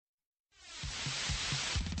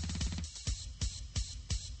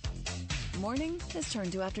Morning has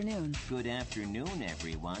turned to afternoon. Good afternoon,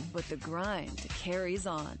 everyone. But the grind carries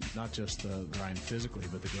on. Not just the grind physically,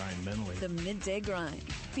 but the grind mentally. The Midday Grind,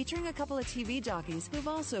 featuring a couple of TV jockeys who've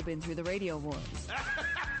also been through the radio wars.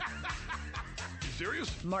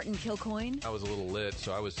 Serious? Martin Kilcoyne. I was a little lit,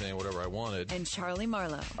 so I was saying whatever I wanted. And Charlie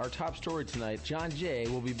Marlowe. Our top story tonight, John Jay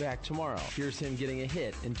will be back tomorrow. Here's him getting a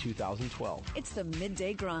hit in 2012. It's the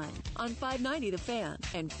Midday Grind on 590 The Fan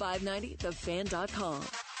and 590thefan.com.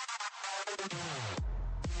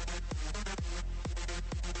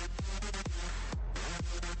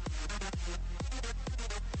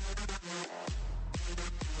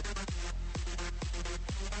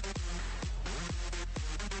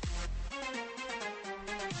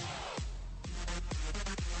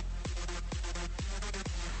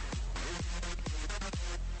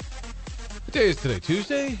 What day is today?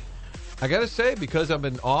 Tuesday? I gotta say, because I've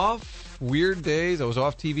been off, weird days. I was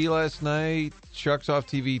off TV last night. Chuck's off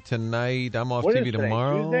TV tonight. I'm off TV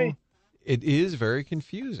tomorrow. Tuesday? It is very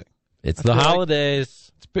confusing. It's the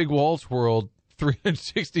holidays. It's Big Walt's world,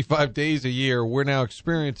 365 days a year. We're now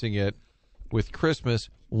experiencing it with Christmas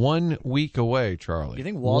 1 week away, Charlie. You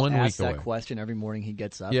think Walt 1 asks week that away. question every morning he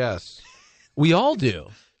gets up? Yes. We all do.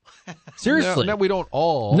 Seriously. No, we don't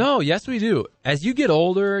all. No, yes, we do. As you get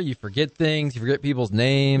older, you forget things. You forget people's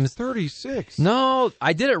names. 36. No,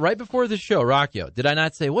 I did it right before the show, Rockyo. Did I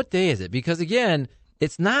not say, what day is it? Because, again,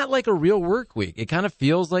 it's not like a real work week. It kind of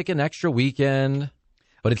feels like an extra weekend,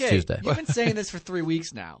 but it's Tuesday. You've been saying this for 3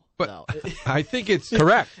 weeks now. But though. I think it's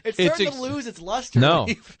correct. It's starting to lose its luster. No,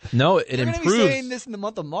 it We're improves. going to be saying this in the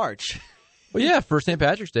month of March. Well, yeah, for St.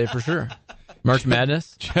 Patrick's Day, for sure. March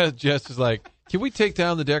Madness. Jess is like, can we take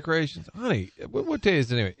down the decorations? Honey, what day is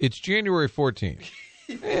it anyway? It's January 14th.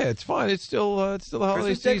 Yeah, it's fine. It's still the holiday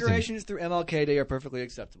Christmas season. decorations through MLK Day are perfectly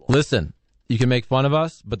acceptable. Listen, you can make fun of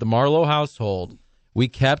us, but the Marlowe household, we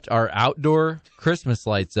kept our outdoor Christmas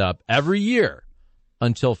lights up every year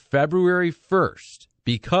until February 1st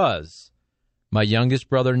because my youngest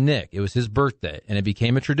brother, Nick, it was his birthday, and it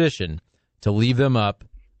became a tradition to leave them up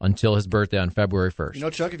until his birthday on February 1st. You know,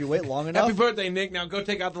 Chuck, if you wait long enough... Happy birthday, Nick. Now go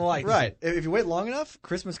take out the lights. Right. If you wait long enough,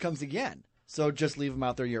 Christmas comes again. So just leave them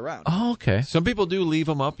out there year-round. Oh, okay. Some people do leave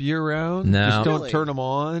them up year-round. No. Just don't Really? turn them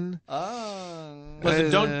on. Listen,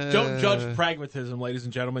 don't judge pragmatism, ladies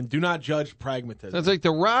and gentlemen. Do not judge pragmatism. Sounds like the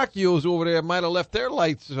Rockios over there might have left their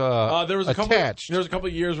lights there was a attached. There was a couple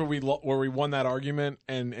of years where we won that argument,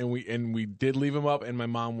 and we did leave them up, and my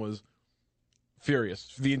mom was furious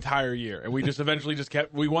for the entire year, and we just eventually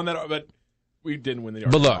we won that, but we didn't win the But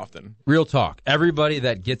argument look, often. real talk. Everybody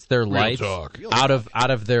that gets their lights out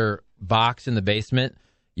of their box in the basement,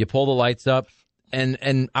 you pull the lights up,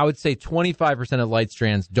 and I would say 25% of light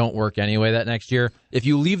strands don't work anyway that next year. If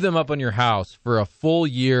you leave them up on your house for a full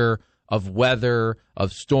year of weather,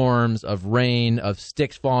 of storms, of rain, of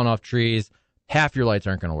sticks falling off trees, half your lights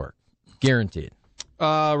aren't going to work. Guaranteed.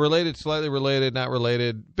 Related, slightly related, not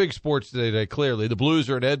related. Big sports today, clearly. The Blues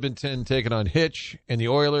are in Edmonton taking on Hitch and the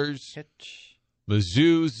Oilers.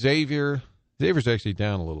 Mizzou, Xavier. Xavier's actually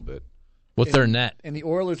down a little bit. What's their net? And the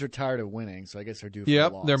Oilers are tired of winning, so I guess they're due for a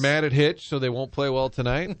Yep, loss. they're mad at Hitch, so they won't play well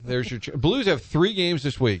tonight. There's your Blues have 3 games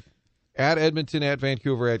this week. At Edmonton, at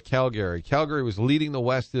Vancouver, at Calgary. Calgary was leading the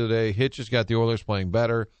West today. Hitch has got the Oilers playing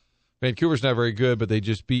better. Vancouver's not very good, but they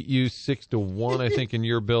just beat you 6-1, I think, in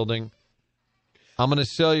your building. I'm going to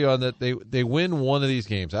sell you on that they win one of these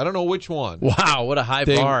games. I don't know which one. Wow, what a high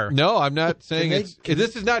bar. No, I'm not saying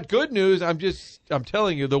this is not good news. I'm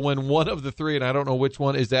telling you they'll win one of the 3, and I don't know which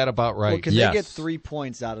one. Is that about right? Well, can they get 3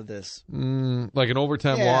 points out of this? Like an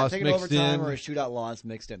overtime loss take mixed an overtime in? or a shootout loss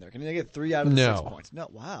mixed in there. Can they get 3 out of the 6 points? No,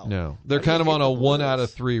 wow. No, they're kind of on a 1 out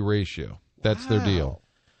of 3 ratio. That's their deal.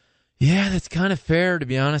 Yeah, that's kind of fair, to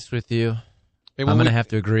be honest with you. I'm going to have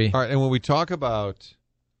to agree. All right, and when we talk about...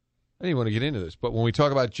 I didn't want to get into this, but when we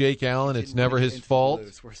talk about Jake Allen, it's never his fault.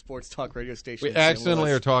 We're a sports talk radio station. We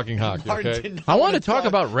accidentally are talking hockey, okay? I want to talk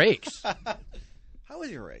about rakes. How was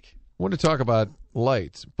your rake? I want to talk about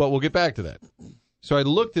lights, but we'll get back to that. So I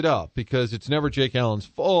looked it up because it's never Jake Allen's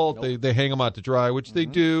fault. Nope. They hang him out to dry, which they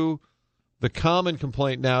do. The common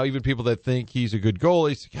complaint now, even people that think he's a good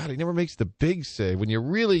goalie, say, God, he never makes the big save. When you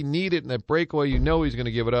really need it in that breakaway, you know he's going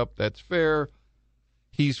to give it up. That's fair.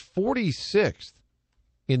 He's 46th.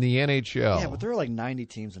 In the NHL. Yeah, but there are like 90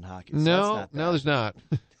 teams in hockey. So no, there's not.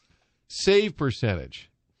 Save percentage.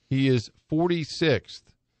 He is 46th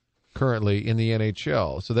currently in the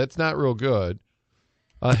NHL, so that's not real good.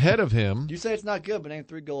 Ahead of him. You say it's not good, but name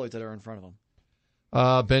 3 goalies that are in front of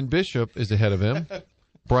him. Ben Bishop is ahead of him.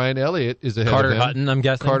 Brian Elliott is ahead Carter of him. Hutton, I'm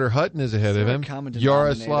guessing. Carter Hutton is ahead of him.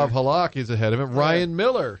 Yaroslav Halak is ahead of him. Ryan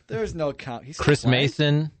Miller. There's no count. Chris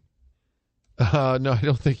Mason. No, I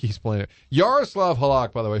don't think he's playing it. Yaroslav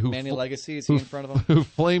Halak, by the way, Manny Legacy, is he in front of him? who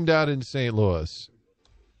flamed out in St. Louis.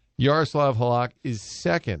 Yaroslav Halak is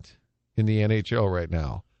second in the NHL right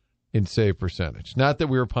now in save percentage. Not that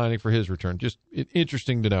we were pining for his return. Just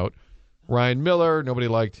interesting to note. Ryan Miller, nobody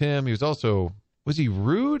liked him. He was also, was he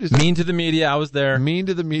rude? Mean to the media. I was there. Mean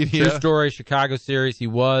to the media. True story, Chicago series. He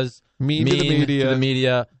was mean to the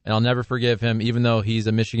media, and I'll never forgive him, even though he's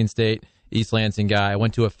a Michigan State, East Lansing guy. I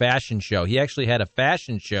went to a fashion show. He actually had a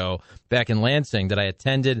fashion show back in Lansing that I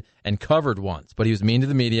attended and covered once, but he was mean to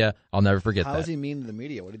the media. I'll never forget that. How is he mean to the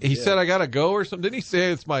media? What did he do? said, I got to go or something. Didn't he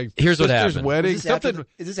say it's my Here's what sister's happened. wedding? Is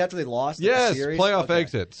this after they lost? Yes, the series? playoff Okay.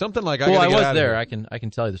 exit. Something like, I was out there. of here. I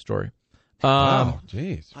can tell you the story. Wow,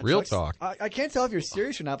 jeez. Real Chuck's- talk. I can't tell if you're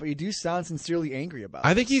serious or not, but you do sound sincerely angry about it.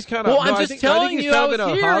 I think he's kind of. Well, I'm just telling you, I was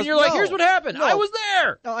here, and you're like, "Here's what happened. No. I was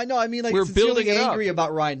there." No, I know. I mean, like, We're sincerely building it up. angry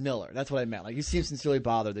about Ryan Miller. That's what I meant. Like, you seem sincerely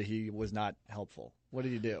bothered that he was not helpful. What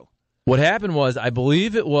did you do? What happened was, I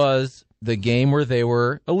believe it was the game where they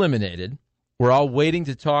were eliminated. We're all waiting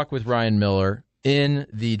to talk with Ryan Miller in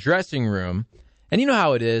the dressing room. And you know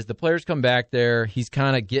how it is. The players come back there. He's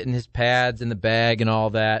kind of getting his pads in the bag and all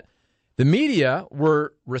that. The media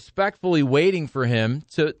were respectfully waiting for him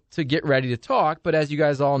to get ready to talk. But as you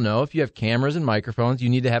guys all know, if you have cameras and microphones, you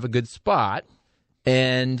need to have a good spot.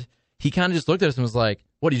 And he kind of just looked at us and was like,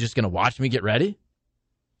 what, are you just going to watch me get ready?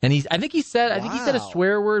 And I think he said a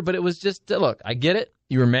swear word, but it was just, look, I get it.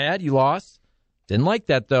 You were mad. You lost. Didn't like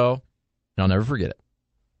that, though. And I'll never forget it.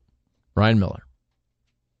 Ryan Miller.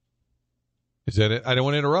 Is that it? I don't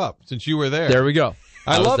want to interrupt since you were there. There we go.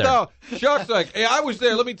 I was love there. how Chuck's like, hey, I was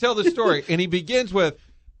there. Let me tell the story. And he begins with,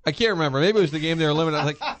 I can't remember. Maybe it was the game they were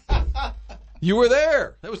eliminated. I'm like, you were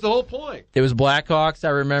there. That was the whole point. It was Blackhawks, I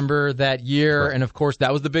remember, that year. Right. And, of course,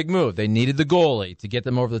 that was the big move. They needed the goalie to get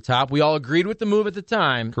them over the top. We all agreed with the move at the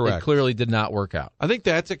time. Correct. It clearly did not work out. I think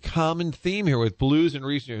that's a common theme here with Blues in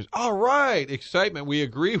recent years. All right, excitement. We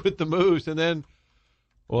agree with the moves. And then,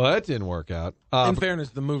 well, that didn't work out. In fairness,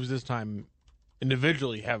 the moves this time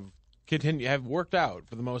individually have worked out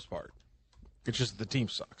for the most part. It's just the team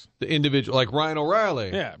sucks. The individual, like Ryan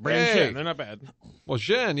O'Reilly. Yeah, Brandon Shen, they're not bad. Well,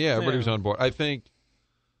 Shen, yeah, everybody was on board. I think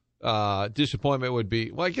disappointment would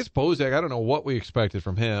be, well, I guess Bozak, I don't know what we expected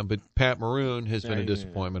from him, but Pat Maroon has been a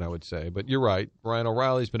disappointment, I would say. But you're right. Ryan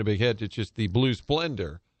O'Reilly's been a big hit. It's just the Blue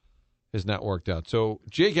Splendor has not worked out. So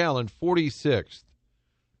Jake Allen, 46th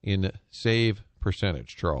in save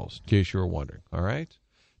percentage, Charles, in case you were wondering. All right?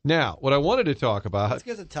 Now, what I wanted to talk about. Let's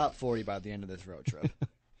get the top 40 by the end of this road trip.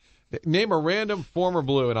 Name a random former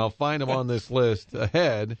Blue, and I'll find him on this list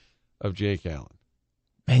ahead of Jake Allen.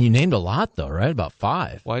 Man, you named a lot, though, right? About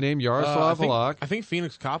 5. Well, I named Yaroslav Halak. I think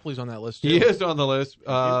Phoenix Copley's on that list, too. He is on the list.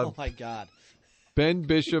 Oh, my God. Ben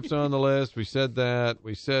Bishop's on the list. We said that.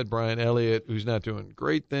 We said Brian Elliott, who's not doing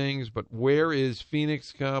great things, but where is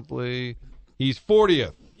Phoenix Copley? He's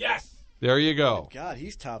 40th. Yes! There you go. Oh, God,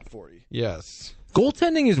 he's top 40. Yes.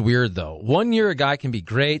 Goaltending is weird, though. One year a guy can be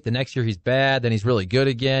great. The next year he's bad. Then he's really good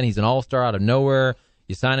again. He's an all-star out of nowhere.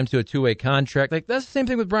 You sign him to a two-way contract. Like, that's the same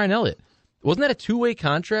thing with Brian Elliott. Wasn't that a two-way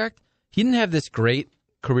contract? He didn't have this great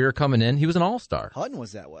career coming in. He was an all-star. Hutton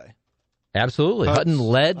was that way. Absolutely. Hutton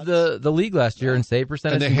led the league last year in save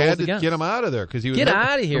percentage. And they had to get him out of there because he was. Get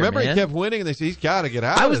out of here, remember, man. he kept winning, and they said he's got to get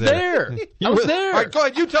out. I was there. I was there. All right, go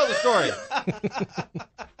ahead. You tell the story.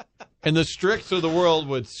 And the Stricts of the world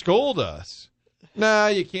would scold us. Nah,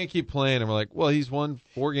 you can't keep playing. And we're like, well, he's won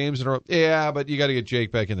 4 games in a row. Yeah, but you got to get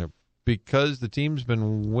Jake back in there because the team's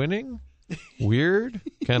been winning. Weird,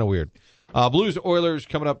 kind of weird. Blues Oilers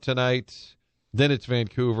coming up tonight. Then it's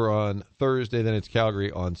Vancouver on Thursday. Then it's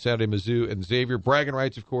Calgary on Saturday. Mizzou and Xavier. Bragging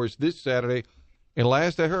rights, of course, this Saturday. And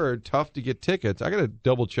last I heard, tough to get tickets. I got to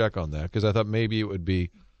double check on that because I thought maybe it would be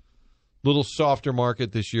a little softer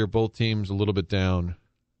market this year. Both teams a little bit down.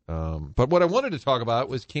 But what I wanted to talk about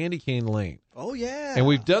was Candy Cane Lane. Oh, yeah. And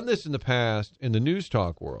we've done this in the past in the news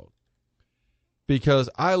talk world because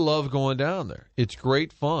I love going down there. It's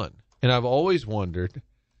great fun. And I've always wondered,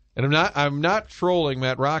 and I'm not trolling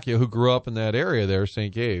Matt Rocchio, who grew up in that area there,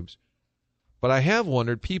 St. Gabe's, but I have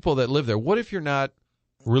wondered, people that live there, what if you're not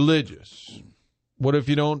religious? What if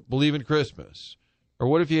you don't believe in Christmas? Or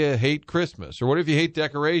what if you hate Christmas? Or what if you hate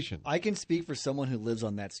decoration? I can speak for someone who lives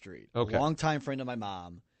on that street. Okay. A longtime friend of my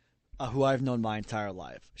mom, who I've known my entire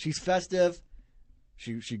life. She's festive.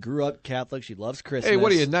 She grew up Catholic. She loves Christmas. Hey,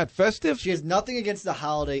 what are you, not festive? She has nothing against the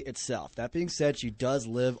holiday itself. That being said, she does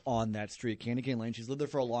live on that street, Candy Cane Lane. She's lived there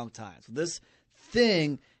for a long time. So this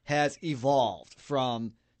thing has evolved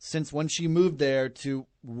from since when she moved there to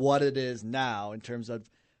what it is now in terms of,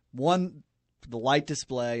 one, the light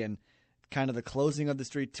display and kind of the closing of the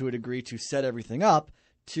street to a degree to set everything up,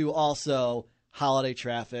 to also holiday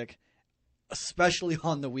traffic, especially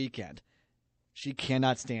on the weekend. She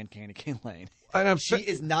cannot stand Candy Cane Lane. She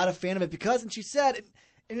is not a fan of it because, and she said,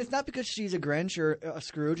 and it's not because she's a Grinch or a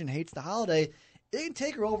Scrooge and hates the holiday. It can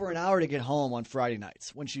take her over an hour to get home on Friday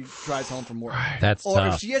nights when she drives home from work. That's or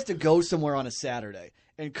tough. if she has to go somewhere on a Saturday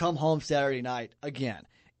and come home Saturday night, again,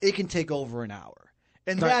 it can take over an hour.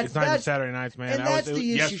 And it's not even Saturday nights, man. And that's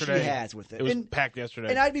the issue she has with it. It was packed yesterday.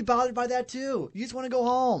 And I'd be bothered by that, too. You just want to go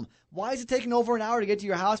home. Why is it taking over an hour to get to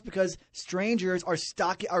your house? Because strangers are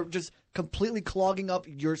just completely clogging up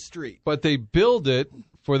your street. But they build it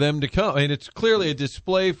for them to come. And it's clearly a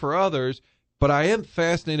display for others. But I am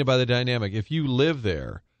fascinated by the dynamic. If you live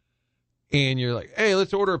there and you're like, hey,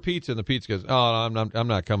 let's order a pizza, and the pizza goes, oh, no, I'm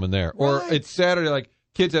not coming there. Right. Or it's Saturday, like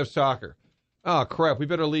kids have soccer. Oh, crap, we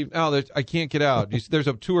better leave. Oh, I can't get out. There's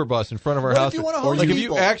a tour bus in front of our house. If you want to if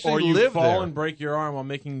you actually live fall there and break your arm while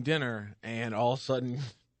making dinner, and all of a sudden,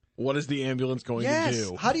 what is the ambulance going to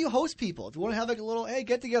do? How do you host people? If you want to have like a little, hey,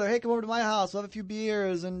 get together, hey, come over to my house, we'll have a few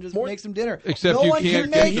beers and just make some dinner. Except no you one can't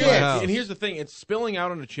can make get to my it. house. And here's the thing: it's spilling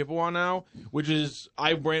out onto Chippewa now, which is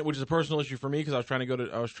a personal issue for me because I was trying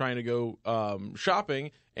to go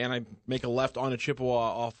shopping, and I make a left onto Chippewa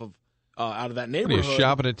off of out of that neighborhood. Are you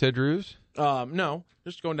shopping at Ted Drew's? No,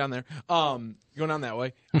 just going down there. Going down that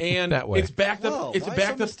way, and That way. it's backed up. Whoa, It's why backed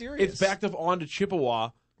so up. mysterious? It's backed up onto Chippewa.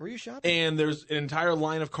 Were you shopping? And there's an entire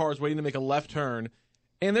line of cars waiting to make a left turn.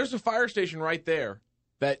 And there's a fire station right there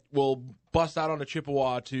that will bust out onto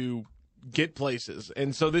Chippewa to get places.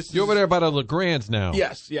 And so this You're over there by the LeGrand's now.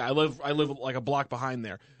 Yes, yeah. I live like a block behind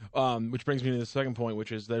there. Which brings me to the second point,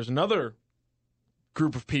 which is there's another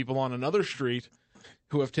group of people on another street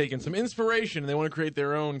who have taken some inspiration and they want to create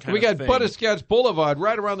their own kind We got of thing. Butterscotch Boulevard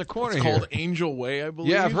right around the corner It's here. called Angel Way, I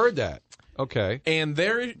believe. Yeah, I've heard that. Okay. And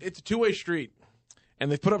it's a two-way street.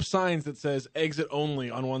 And they've put up signs that says exit only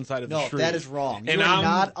on one side of the street. No, that is wrong. And You're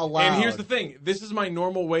not allowed. And here's the thing. This is my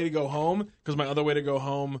normal way to go home because my other way to go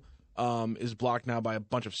home is blocked now by a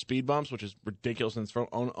bunch of speed bumps, which is ridiculous in its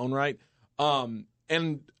own right.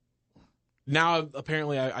 And now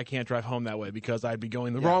apparently I can't drive home that way because I'd be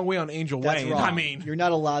going the wrong way on Angel That's Way. wrong. I mean, you're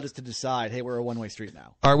not allowed just to decide, hey, we're a one-way street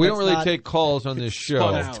now. All right, we don't That's really not- take calls on this show.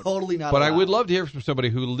 spun That's out. totally not But allowed. I would love to hear from somebody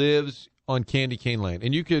who lives on Candy Cane Lane.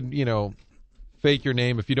 And you could, fake your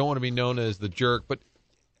name if you don't want to be known as the jerk. But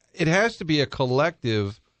it has to be a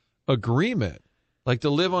collective agreement, like to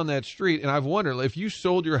live on that street. And I've wondered, if you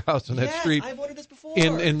sold your house on that Yes, street I've wondered this before.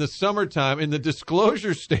 in the summertime, in the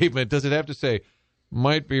disclosure statement, does it have to say,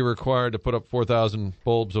 might be required to put up 4,000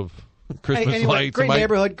 bulbs of Christmas Anyway, lights? great Might-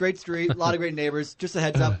 neighborhood, great street, a lot of great neighbors. Just a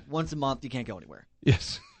heads up, once a month, you can't go anywhere.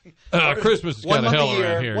 Yes. Christmas is One kind of month a hell year,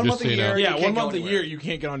 around here. one just month so a you know. year. You yeah, can't one go month a anywhere. year you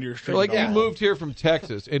can't get onto your street. Like at you all. moved here from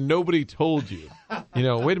Texas and nobody told you.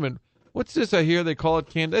 Wait a minute. What's this I hear they call it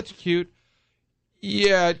candy? That's cute.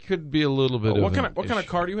 Yeah, it could be a little bit of What kind an of issue.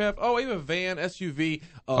 car do you have? Oh, I have a van, SUV.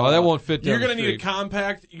 That won't fit down You're the gonna need a street.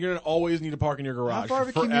 compact. You're gonna always need to park in your garage. How far of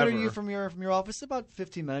a forever. commute are you from your office? About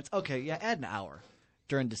 15 minutes. Okay, yeah, add an hour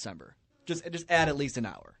during December. Just add at least an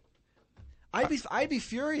hour. I'd be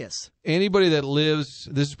furious. Anybody that lives,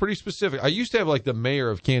 this is pretty specific. I used to have like the mayor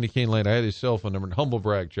of Candy Cane Lane. I had his cell phone number. Humble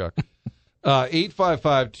brag, Chuck.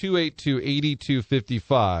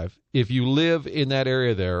 855-282-8255. If you live in that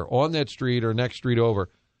area there, on that street or next street over,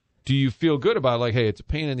 do you feel good about it? Like, hey, it's a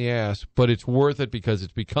pain in the ass, but it's worth it because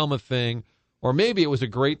it's become a thing? Or maybe it was a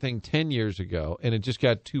great thing 10 years ago and it just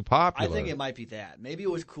got too popular. I think it might be that. Maybe it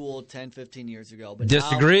was cool 10, 15 years ago, but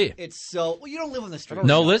Disagree. now it's so. Well, you don't live on the street.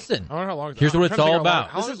 No, listen. I don't know how long. Here's I'm what it's trying to all figure out about.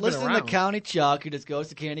 How long has it been Listen to the around? county Chuck who just goes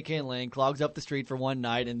to Candy Cane Lane, clogs up the street for one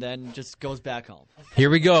night, and then just goes back home.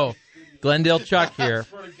 Here we go. Glendale Chuck here.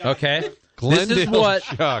 Okay. This is Glendale what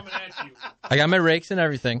Chuck. I got my rakes and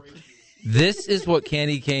everything. This is what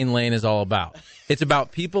Candy Cane Lane is all about. It's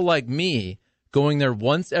about people like me going there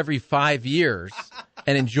once every 5 years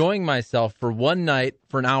and enjoying myself for one night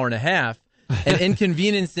for an hour and a half and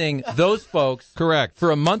inconveniencing those folks Correct.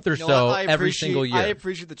 for a month or You know so what? I every appreciate- single year. I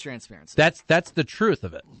appreciate the transparency. That's the truth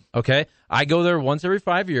of it. Okay, I go there once every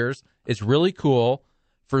 5 years. It's really cool.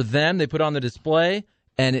 For them, they put on the display,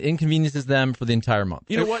 and it inconveniences them for the entire month.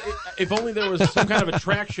 You know what? If only there was some kind of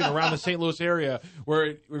attraction around the St. Louis area where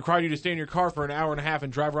it required you to stay in your car for an hour and a half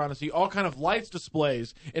and drive around and see all kind of lights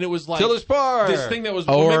displays, and it was like Tillis Park. this thing that was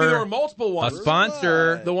Or maybe there were multiple A ones.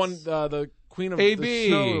 sponsor, The one, the Queen of AB. the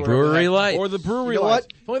Snow, or whatever Brewery that- Lights. or the brewery You know lights.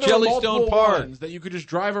 what? If only there were Jellystone multiple Park. ones that you could just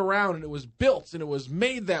drive around, and it was built and it was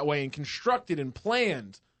made that way and constructed and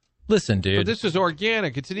planned. Listen, dude. But this is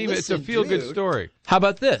organic. It's a feel-good story. How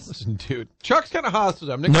about this? Listen, dude. Chuck's kind of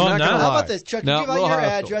hostile. I'm not No, gonna I'm lie. not. How about this, Chuck? No, You give out real your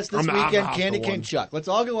hostile. address this I'm the weekend, hostile Candy one. Cane Chuck. Let's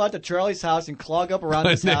all go out to Charlie's house and clog up around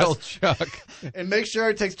his Nail house Chuck. and make sure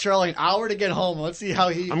it takes Charlie an hour to get home. Let's see how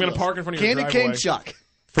he I'm going to feels. park in front of your Candy driveway. Cane Chuck.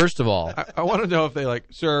 First of all, I want to know if they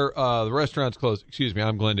sir, the restaurant's closed. Excuse me,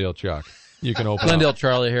 I'm Glendale Chuck. You can open Glendale up.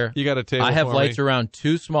 Charlie here. You got a table I have for lights me? around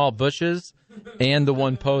 2 small bushes and the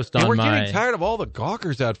one post And on we're my getting tired of all the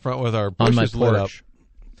gawkers out front with our on my bushes lit up. porch.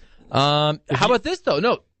 How about this though?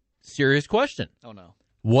 No, serious question. Oh, no.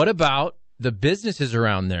 What about the businesses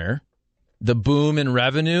around there? The boom in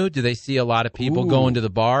revenue? Do they see a lot of people going to the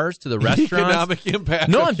bars, to the restaurants? Economic impact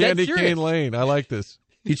No, of I'm dead Candy serious. Cane Lane. I like this.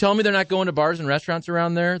 You tell me they're not going to bars and restaurants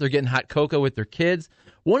around there? They're getting hot cocoa with their kids.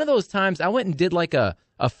 One of those times I went and did like a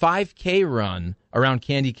 5K run around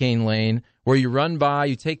Candy Cane Lane where you run by,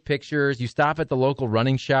 you take pictures, you stop at the local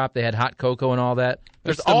running shop. They had hot cocoa and all that.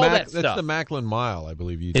 There's That's the all Mac- that stuff. That's the Macklin Mile, I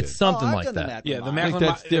believe you did. It's something I've like done the that. Macklin Yeah, the Mile. I think Macklin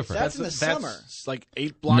that's different. That's in the summer. Like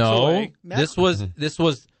 8 blocks No, away. this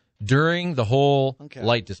was during the whole Okay.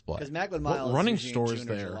 light display. Because Macklin What Mile is running usually in store is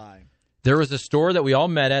June or there? July. There was a store that we all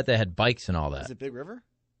met at that had bikes and all Is that. it Big River?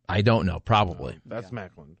 I don't know, probably. That's Okay.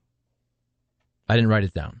 Macklin. I didn't write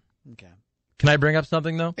it down. Okay. Can I bring up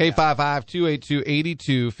something though?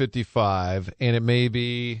 855-282-8255, and it may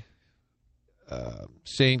be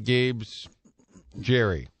St. Gabe's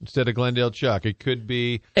Jerry instead of Glendale Chuck. It could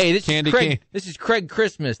be Hey, this Candy is Craig. Cane. This is Craig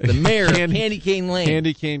Christmas, the mayor of Candy Cane Lane.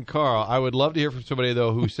 Candy Cane Carl. I would love to hear from somebody,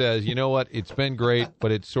 though, who says, you know what, it's been great,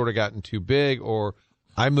 but it's sort of gotten too big, or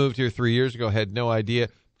I moved here 3 years ago, had no idea.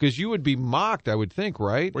 Because you would be mocked, I would think,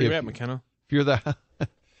 right? Where you at, McKenna? If you're the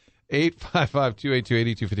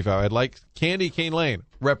 855-282-8255. I'd like Candy Cane Lane.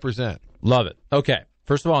 Represent. Love it. Okay.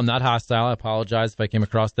 First of all, I'm not hostile. I apologize if I came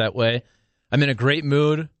across that way. I'm in a great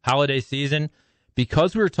mood, holiday season.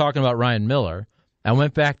 Because we were talking about Ryan Miller, I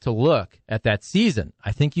went back to look at that season.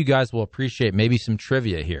 I think you guys will appreciate maybe some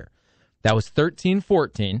trivia here. That was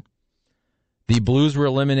 13-14. The Blues were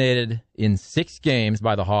eliminated in 6 games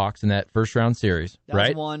by the Hawks in that first-round series, That right?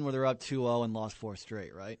 was one where they were up 2-0 and lost 4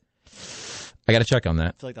 straight, right? I got to check on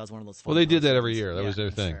that. I feel like that was one of those. Well, they did that every year. That was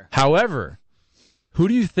their thing. Fair. However, who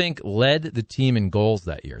do you think led the team in goals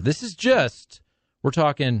that year? This is just, we're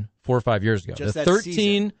talking 4 or 5 years ago. Just the that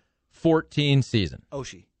season. 13-14 season.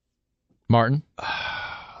 Oshie. Martin?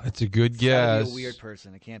 That's a good It's gotta guess. be a weird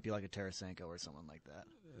person. It can't be like a Tarasenko or someone like that.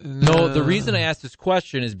 No, the reason I asked this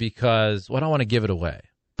question is because, well, I don't want to give it away.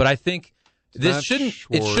 But I think this not shouldn't, it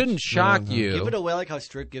Schwartz. shouldn't shock No. you. Give it away like how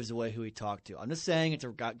Strick gives away who he talked to. I'm just saying it's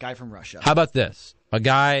a guy from Russia. How about this? A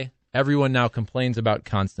guy everyone now complains about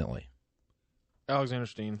constantly. Alexander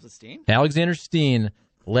Steen. Was it Steen? Alexander Steen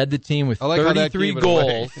led the team with I like how that 33 gave it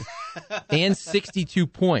away. goals and 62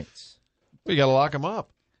 points. We got to lock him up.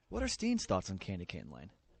 What are Steen's thoughts on Candy Cane Lane?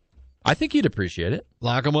 I think you'd appreciate it.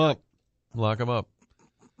 Lock him up. Lock him up.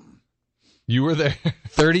 You were there.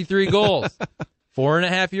 33 goals.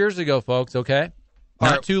 4.5 years ago, folks, okay? All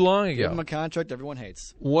Not right. too long Give him ago. a contract everyone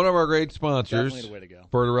hates. One of our great sponsors, Definitely the way to go.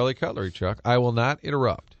 Bertarelli Cutlery, Chuck. I will not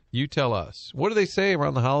interrupt. You tell us. What do they say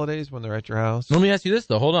around the holidays when they're at your house? Let me ask you this,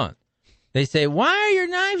 though. Hold on. They say, why are your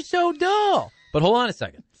knives so dull? But hold on a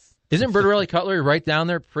second. Isn't Bertarelli Cutlery right down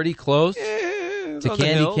there pretty close to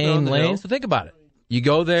Candy Cane Lane? So think about it. You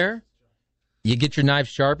go there, you get your knives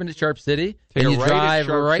sharpened at Sharp City, Take and a you right at drive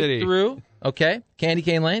Sharp right City. through, okay, Candy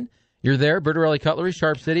Cane Lane. You're there, Bertarelli Cutlery,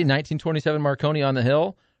 Sharp City, 1927 Marconi on the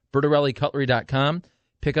Hill, BertarelliCutlery.com.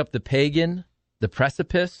 Pick up the Pagan, the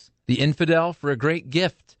Precipice, the Infidel for a great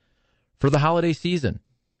gift for the holiday season,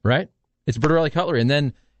 right? It's Bertarelli Cutlery. And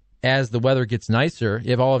then as the weather gets nicer,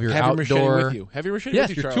 you have all of your Have your machete outdoor... with you. Have your machete Yes,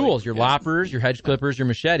 with you, your Charlie. tools, your loppers, your hedge clippers, your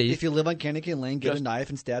machetes. If you live on Candy Cane Lane, get Just- a knife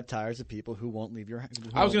and stab tires of people who won't leave your.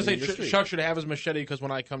 I was going to say Chuck should have his machete because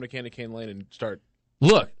when I come to Candy Cane Lane and start.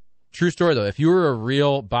 Look, true story, though. If you were a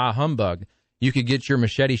real bah humbug, you could get your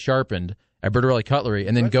machete sharpened at Bertarelli Cutlery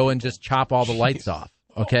and then go and just chop all the lights off,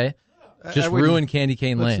 okay? Just I wouldn't- ruin Candy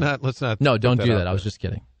Cane Lane. Let's not. No, put don't do out that. I was there. just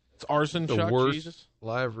kidding. It's arson, The Chuck. worst Jesus.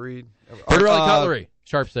 live read. Bertarelli Cutlery,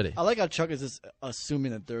 Sharp City. I like how Chuck is just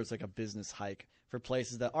assuming that there's like a business hike for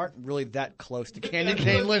places that aren't really that close to Candy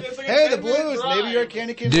Cane Lane. It's like a Hey, the 10-minute Blues. drive. Maybe you're at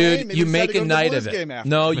Candy Cane Lane. Dude, Maybe you decide make to go a to the night Blues of it. game after.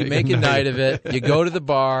 No, you make a night of it. You go to the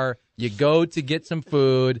bar. You go to get some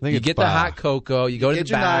food. think You it's get the bar. hot cocoa. You go to Get the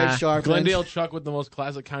your bar. knives sharpened. Glendale Chuck with the most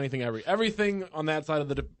classic county thing ever. Everything on that side of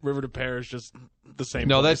the River de Pere is just the same.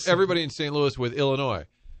 No, place. that's everybody in St. Louis with Illinois.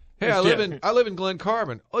 Hey, It's I live in Glen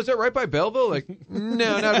Carbon. Oh, is that right by Belleville? Like,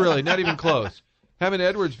 no, not really. Not even close. I'm in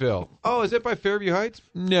Edwardsville. Oh, is that by Fairview Heights?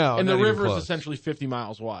 No, And not the even river close. is essentially 50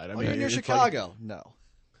 miles wide. I Oh, mean, you're near it's like- Chicago. No.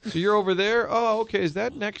 So you're over there? Oh, okay. Is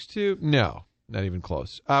that next to? No, not even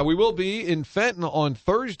close. We will be in Fenton on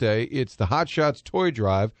Thursday. It's the Hot Shots Toy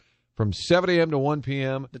Drive from 7 a.m. to 1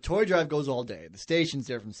 p.m. The toy drive goes all day. The station's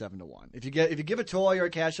there from 7 to 1. If you give a toy or a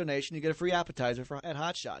cash donation, you get a free appetizer at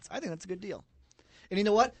Hot Shots. I think that's a good deal. And you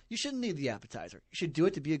know what? You shouldn't need the appetizer. You should do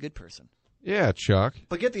it to be a good person. Yeah, Chuck.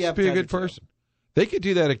 But get the Just appetizer. be a good person. They could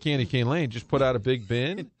do that at Candy Cane Lane. Just put out a big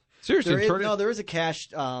bin. Seriously, there is a cash.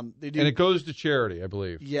 They do, and it goes to charity, I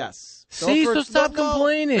believe. Yes. See, so stop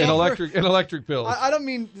complaining. And electric bills. I don't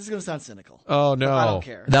mean this is going to sound cynical. Oh no, I don't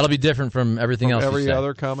care. That'll be different from everything else. Every you say.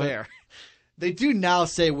 other comment. Fair. They do now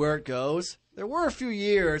say where it goes. There were a few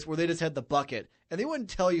years where they just had the bucket and they wouldn't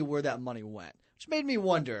tell you where that money went, which made me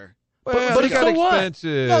wonder. Well, but it got so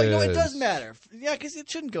expensive. No, it does matter. Yeah, because it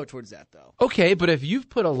shouldn't go towards that though. Okay, but if you've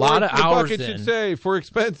put a lot of the hours bucket in, should say for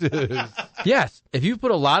expenses. yes, if you've put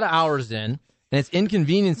a lot of hours in and it's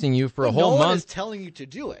inconveniencing you for a whole no one month, is telling you to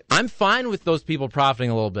do it. I'm fine with those people profiting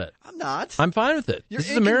a little bit. I'm not. I'm fine with it. You're this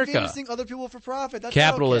is America. inconveniencing other people for profit. That's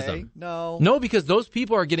Capitalism. Not okay. No. No, because those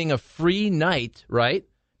people are getting a free night, right?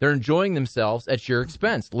 They're enjoying themselves at your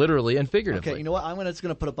expense, literally and figuratively. Okay, you know what? I'm just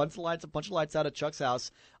gonna put a bunch of lights out at Chuck's house.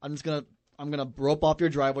 I'm gonna rope off your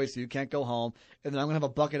driveway so you can't go home, and then I'm gonna have a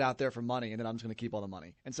bucket out there for money, and then I'm just gonna keep all the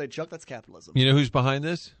money and say, Chuck, that's capitalism. You know who's behind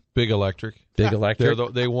this? Big Electric. Big Electric.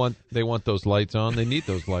 They want those lights on. They need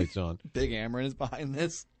those lights on. Big Ameren is behind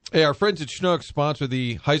this. Hey, our friends at Schnucks sponsor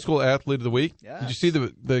the High School Athlete of the Week. Yes. Did you see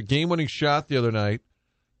the game-winning shot the other night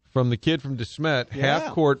from the kid from DeSmet? Yeah.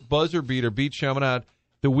 Half-court buzzer beater beat Chaminade.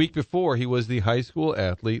 The week before, he was the High School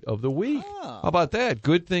Athlete of the Week. Oh. How about that?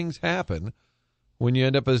 Good things happen when you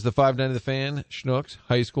end up as the 590 The Fan, Schnucks,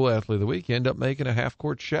 High School Athlete of the Week. You end up making a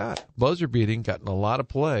half-court shot. Buzzer beating, gotten a lot of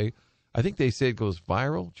play. I think they say it goes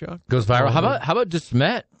viral, Chuck. Goes viral. How about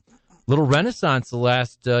DeSmet? Little renaissance the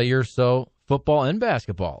last year or so, football and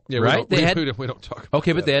basketball. Yeah, right? We don't talk about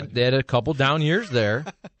okay, but that. they had a couple down years there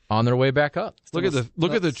on their way back up. Look at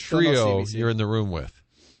the trio you're in the room with.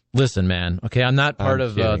 Listen, man. Okay, I'm not part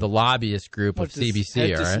of kidding. the lobbyist group of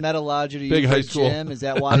CBC. All right. Met allowed you to Big use high the school. gym? Is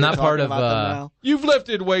that why I'm you're not part talking of, about them now? You've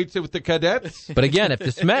lifted weights with the cadets. But again, if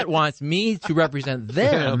DeSmet wants me to represent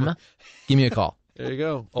them, give me a call. There you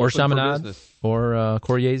go. Or Open for Chaminade, business. or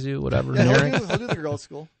Coriezu, whatever. Yeah, he'll do the girls'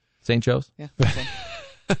 school. St. Joe's, Yeah.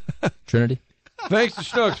 Trinity. Thanks to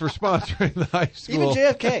Schnucks for sponsoring the high school. Even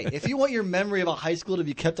JFK. If you want your memory of a high school to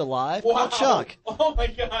be kept alive, call Chuck. Oh my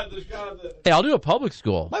God! There's got to. Hey, I'll do a public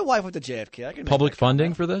school. My wife went to JFK. I can make Public that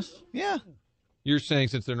funding comment. for this? Yeah. You're saying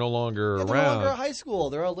since they're no longer They're no longer a around. high school.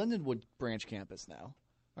 They're a Lindenwood branch campus now,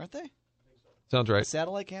 aren't they? Sounds A right.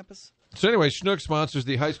 satellite campus. So anyway, Schnucks sponsors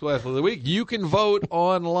the High School Athlete of the Week. You can vote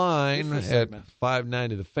online at segment.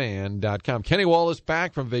 590thefan.com. Kenny Wallace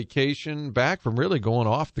back from vacation, back from really going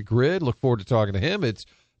off the grid. Look forward to talking to him. It's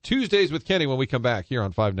Tuesdays with Kenny when we come back here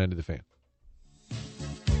on 590 The Fan.